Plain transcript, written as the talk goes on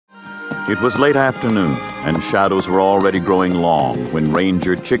It was late afternoon, and shadows were already growing long when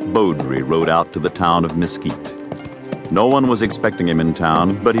Ranger Chick Bowdrie rode out to the town of Mesquite. No one was expecting him in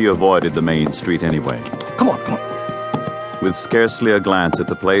town, but he avoided the main street anyway. Come on. With scarcely a glance at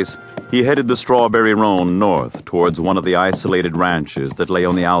the place, he headed the Strawberry Roan north towards one of the isolated ranches that lay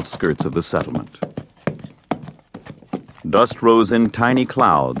on the outskirts of the settlement. Dust rose in tiny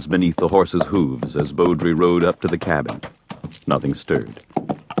clouds beneath the horse's hooves as Bowdrie rode up to the cabin. Nothing stirred.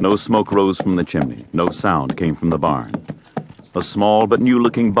 No smoke rose from the chimney. No sound came from the barn. A small but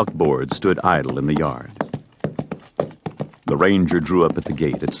new-looking buckboard stood idle in the yard. The ranger drew up at the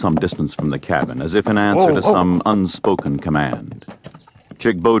gate at some distance from the cabin, as if in answer to some unspoken command.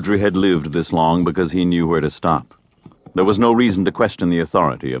 Chick Bowdrie had lived this long because he knew where to stop. There was no reason to question the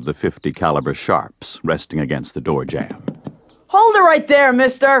authority of the .50 caliber sharps resting against the door jamb. Hold it right there,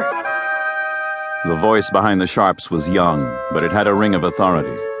 mister! The voice behind the sharps was young, but it had a ring of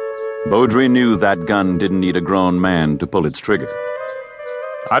authority. Bowdrie knew that gun didn't need a grown man to pull its trigger.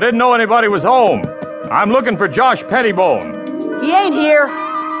 I didn't know anybody was home. I'm looking for Josh Pettibone. He ain't here.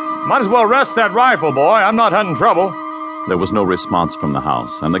 Might as well rest that rifle, boy. I'm not hunting trouble. There was no response from the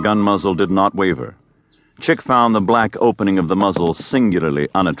house, and the gun muzzle did not waver. Chick found the black opening of the muzzle singularly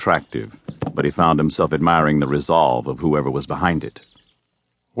unattractive, but he found himself admiring the resolve of whoever was behind it.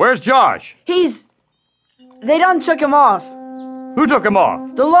 Where's Josh? They done took him off. Who took him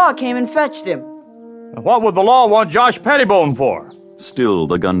off? The law came and fetched him. What would the law want Josh Pettibone for? Still,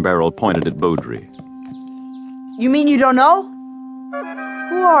 the gun barrel pointed at Bowdrie. You mean you don't know?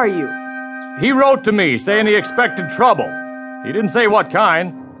 Who are you? He wrote to me saying he expected trouble. He didn't say what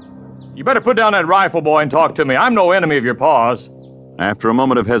kind. You better put down that rifle, boy, and talk to me. I'm no enemy of your pa's. After a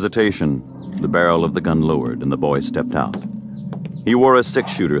moment of hesitation, the barrel of the gun lowered and the boy stepped out. He wore a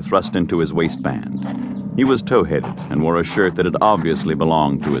six-shooter thrust into his waistband. He was tow-headed and wore a shirt that had obviously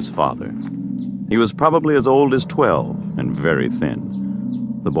belonged to his father. He was probably as old as 12 and very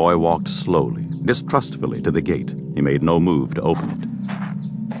thin. The boy walked slowly, distrustfully to the gate. He made no move to open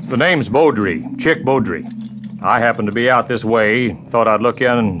it. The name's Bowdrie, Chick Bowdrie. I happened to be out this way. Thought I'd look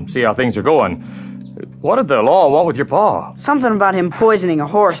in and see how things are going. What did the law want with your pa? Something about him poisoning a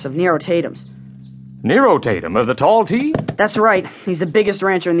horse of Nero Tatum's. Nero Tatum of the Tall T? That's right. He's the biggest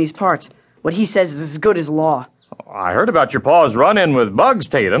rancher in these parts. What he says is as good as law. I heard about your pa's run-in with Bugs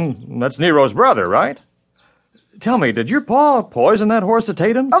Tatum. That's Nero's brother, right? Tell me, did your pa poison that horse of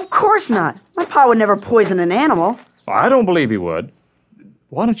Tatum's? Of course not. My pa would never poison an animal. I don't believe he would.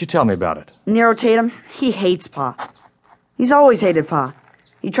 Why don't you tell me about it? Nero Tatum, he hates Pa. He's always hated Pa.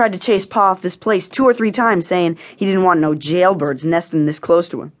 He tried to chase Pa off this place 2 or 3 times, saying he didn't want no jailbirds nesting this close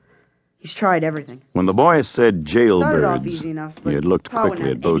to him. He's tried everything. When the boy said jailbirds, enough, he had looked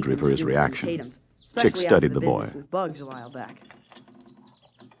quickly at Bowdrie for his reaction. Chick studied the boy. Bugs a while back.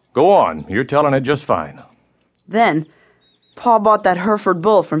 Go on. You're telling it just fine. Then, Pa bought that Hereford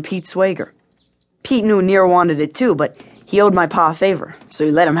bull from Pete Swager. Pete knew Nero wanted it too, but he owed my pa a favor, so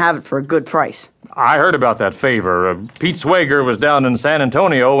he let him have it for a good price. I heard about that favor. Pete Swager was down in San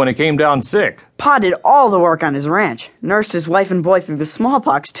Antonio when he came down sick. Pa did all the work on his ranch. Nursed his wife and boy through the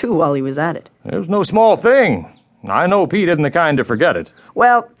smallpox, too, while he was at it. It was no small thing. I know Pete isn't the kind to forget it.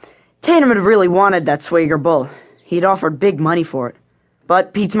 Well, Tatum had really wanted that Swager bull. He'd offered big money for it.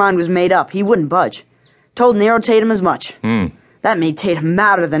 But Pete's mind was made up. He wouldn't budge. Told Nero Tatum as much. That made Tatum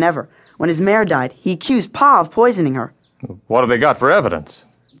madder than ever. When his mare died, he accused Pa of poisoning her. What have they got for evidence?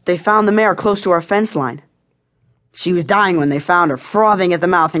 They found the mare close to our fence line. She was dying when they found her, frothing at the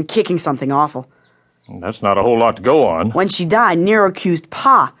mouth and kicking something awful. That's not a whole lot to go on. When she died, Nero accused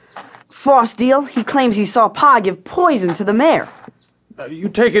Pa. False deal, he claims he saw Pa give poison to the mare. You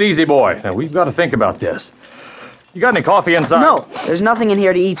take it easy, boy. Now, we've got to think about this. You got any coffee inside? No, there's nothing in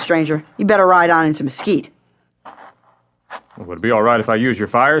here to eat, stranger. You better ride on into Mesquite. Would it be all right if I use your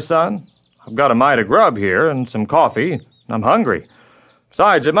fire, son? I've got a mite of grub here and some coffee. I'm hungry.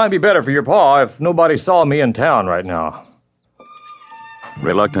 Besides, it might be better for your pa if nobody saw me in town right now.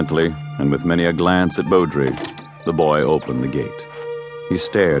 Reluctantly, and with many a glance at Bowdrie, the boy opened the gate. He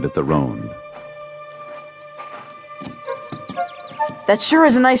stared at the roan. That sure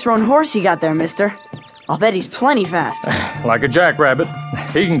is a nice roan horse you got there, mister. I'll bet he's plenty fast. Like a jackrabbit.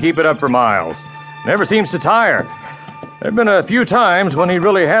 He can keep it up for miles. Never seems to tire. There've been a few times when he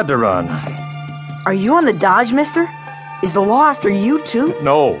really had to run. Are you on the dodge, mister? Is the law after you, too?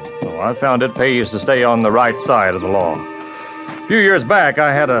 No, I found it pays to stay on the right side of the law. A few years back,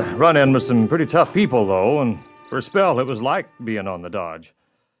 I had a run-in with some pretty tough people, though, and for a spell, it was like being on the dodge.